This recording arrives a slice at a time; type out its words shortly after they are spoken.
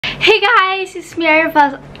Hey guys, it's me, Hey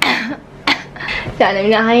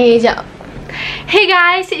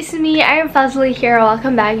guys, it's me, Iron Fuzzle here.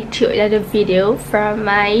 Welcome back to another video from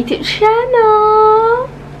my YouTube channel.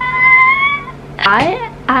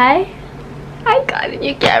 I got a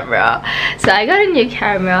new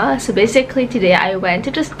camera. So basically today I went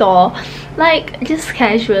to the store, like just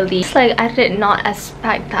casually. It's like I did not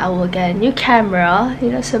expect that I will get a new camera.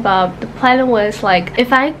 You know, so the plan was like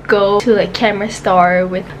if I go to a camera store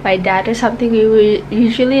with my dad or something, we would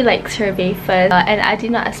usually like survey first. And I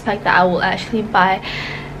did not expect that I will actually buy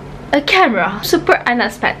a camera. Super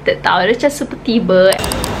unexpected tau. It's just super tiba.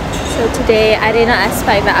 So today I did not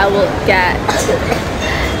expect that I will get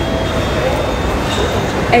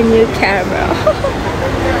a new camera.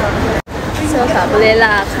 So tak boleh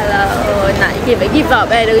lah kalau nak give up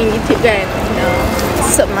dengan YouTube kan, you know,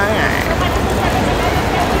 semangat.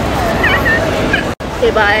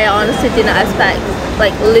 Okay, but I honestly did not expect,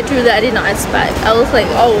 like literally I did not expect. I was like,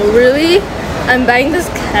 oh really? I'm buying this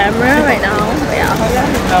camera right now? Yeah.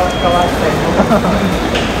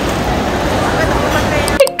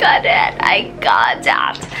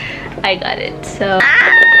 I got it. So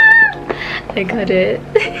I got it.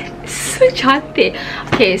 So cantik.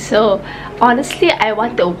 Okay, so honestly I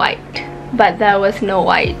want the white, but there was no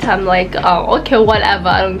white. I'm like, oh okay, whatever,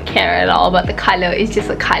 I don't care at all about the color. It's just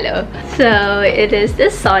a color. So it is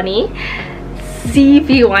this Sony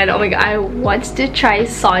ZV-1. Oh my god, I wanted to try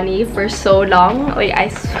Sony for so long, like I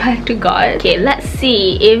swear to god. Okay, let's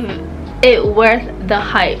see if it worth the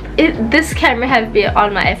hype. This camera has been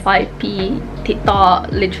on my FYP,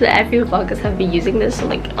 TikTok, literally every vloggers have been using this. So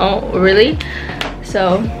like, oh really?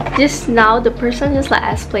 So just now the person just like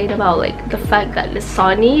explained about like the fact that the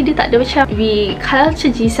Sony dia tak ada macam kalau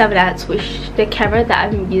macam G7X, which the camera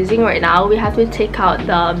that I'm using right now, we have to take out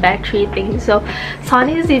the battery thing. So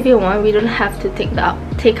Sony ZV-1, we don't have to take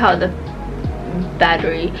out the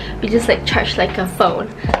battery. We just like charge like a phone.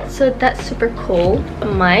 So that's super cool.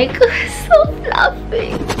 Mic, so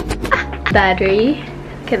fluffy. Battery,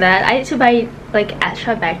 look at that. I need to buy like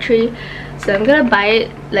extra battery, so I'm gonna buy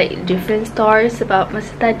it like different stores. About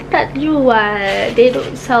masa tadi tak jual, they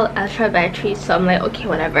don't sell extra battery, so I'm like okay,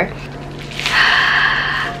 whatever.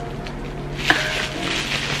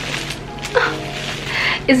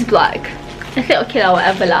 It's black. I think okay lah,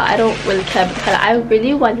 whatever lah, I don't really care about the color. I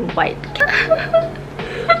really want white.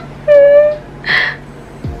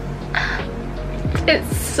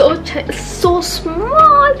 It's so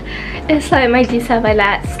small. It's like my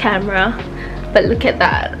G7X camera, but look at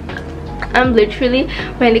that. I'm literally,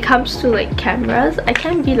 when it comes to like cameras, I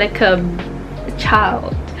can be like a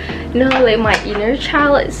child, you know, like my inner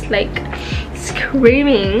child is like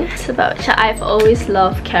screaming. It's about, I've always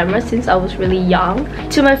loved cameras since I was really young.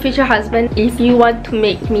 To my future husband, if you want to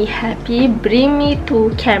make me happy, bring me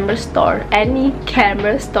to camera store, any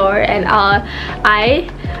camera store, and I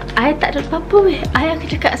tak ada apa-apa weh. I akan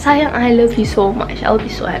cakap sayang, I love you so much, I'll be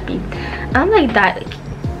so happy. I'm like that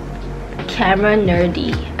camera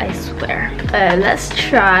nerdy, I swear. Let's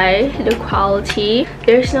try the quality.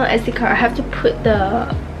 There's no SD card. I have to put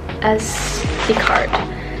the SD card.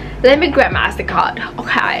 Let me grab my SD card.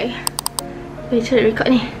 Okay. Wait till it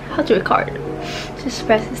record. How to record? Just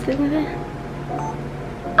press this thing with it.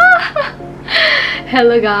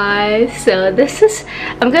 Hello guys. So this is,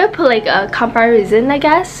 I'm gonna put like a comparison, I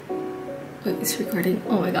guess. Wait, it's recording.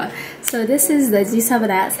 Oh my god. So this is the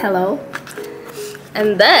G7X. Hello.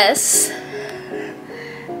 And this,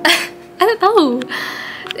 I don't know.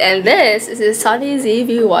 And this is the Sony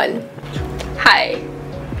ZV-1. Hi.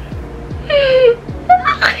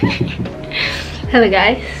 Hello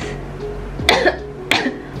guys.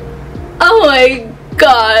 Oh my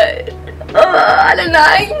god. I don't know.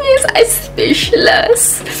 I'm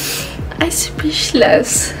speechless.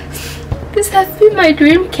 This has been my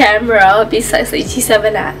dream camera besides the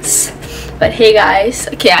G7X. But hey guys,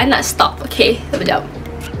 okay, I not stop. Okay, sekejap.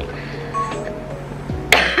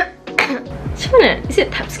 Macam mana? Is it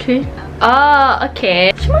tap screen? Oh, okay.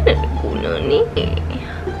 Macam mana nak guna ni?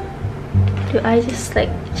 Do I just like,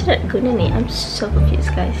 macam mana nak guna ni? I'm so confused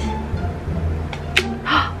guys.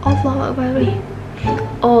 Allah Akbar.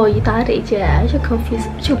 Oh, you tarik je. I'm just confused.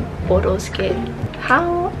 Macam bodoh sikit.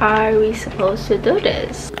 How are we supposed to do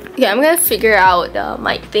this? Okay, I'm gonna figure out the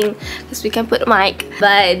mic thing because we can put a mic.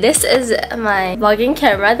 But this is my vlogging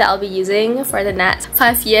camera that I'll be using for the next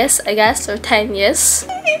 5 years, I guess, or 10 years.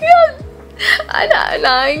 Anak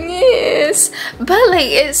nangis. But like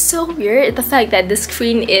it's so weird the fact that the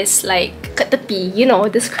screen is like kat tepi, you know,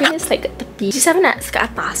 the screen is like kat tepi. Just nak kat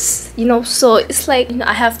atas, you know, so it's like, you know,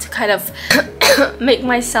 I have to kind of make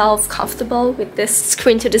myself comfortable with this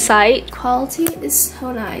screen to the side. Quality is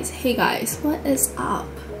so nice. Hey guys, what is up,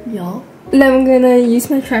 y'all? I'm gonna use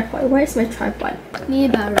my tripod. Where's my tripod? Ni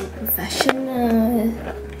baru professional.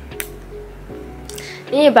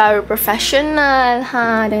 Ni baru professional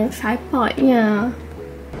ha, dengan tripodnya.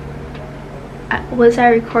 Was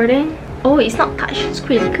I recording? Oh, it's not touch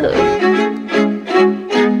screen ke?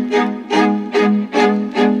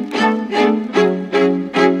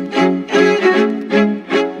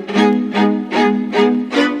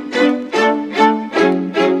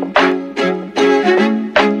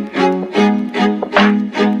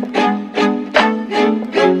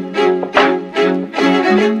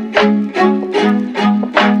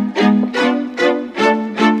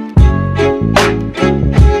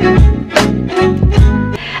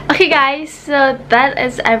 So that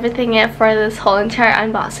is everything for this whole entire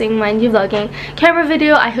unboxing, mind you, vlogging camera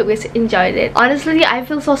video. I hope you guys enjoyed it. Honestly, I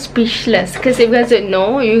feel so speechless because if you guys don't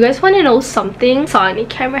know, you guys want to know something, Sony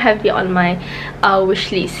camera have been on my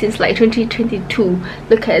wish list since like 2022.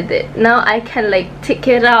 Look at it. Now I can like take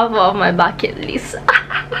it off of my bucket list.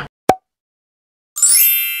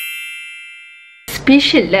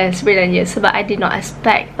 Speechless sebenarnya sebab I did not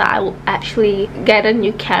expect that I would actually get a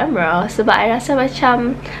new camera. Sebab I rasa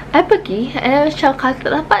macam I pergi and macam kalau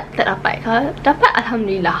tak dapat kalau dapat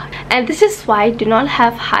alhamdulillah. And this is why I do not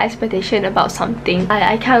have high expectation about something.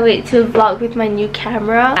 I can't wait to vlog with my new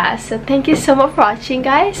camera. So thank you so much for watching,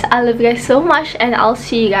 guys. I love you guys so much and I'll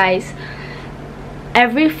see you guys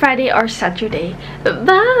every Friday or Saturday.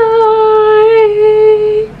 Bye.